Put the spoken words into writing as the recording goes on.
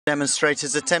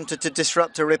Demonstrators attempted to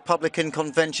disrupt a Republican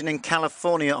convention in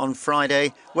California on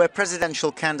Friday, where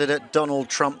presidential candidate Donald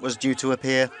Trump was due to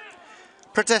appear.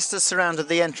 Protesters surrounded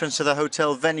the entrance to the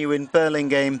hotel venue in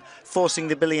Burlingame, forcing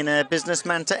the billionaire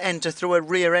businessman to enter through a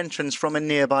rear entrance from a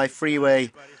nearby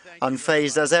freeway.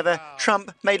 Unfazed as ever,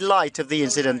 Trump made light of the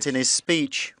incident in his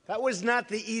speech. That was not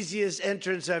the easiest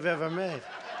entrance I've ever made.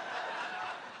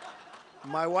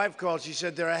 My wife called. She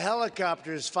said, there are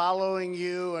helicopters following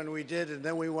you, and we did. And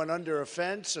then we went under a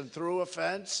fence and through a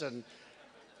fence. And,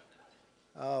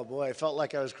 oh, boy, I felt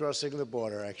like I was crossing the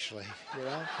border, actually. You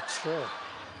know, it's true.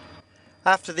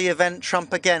 After the event,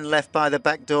 Trump again left by the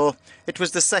back door. It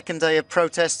was the second day of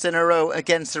protests in a row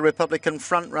against the Republican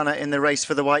frontrunner in the race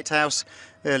for the White House.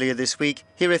 Earlier this week,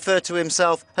 he referred to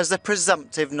himself as the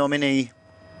presumptive nominee.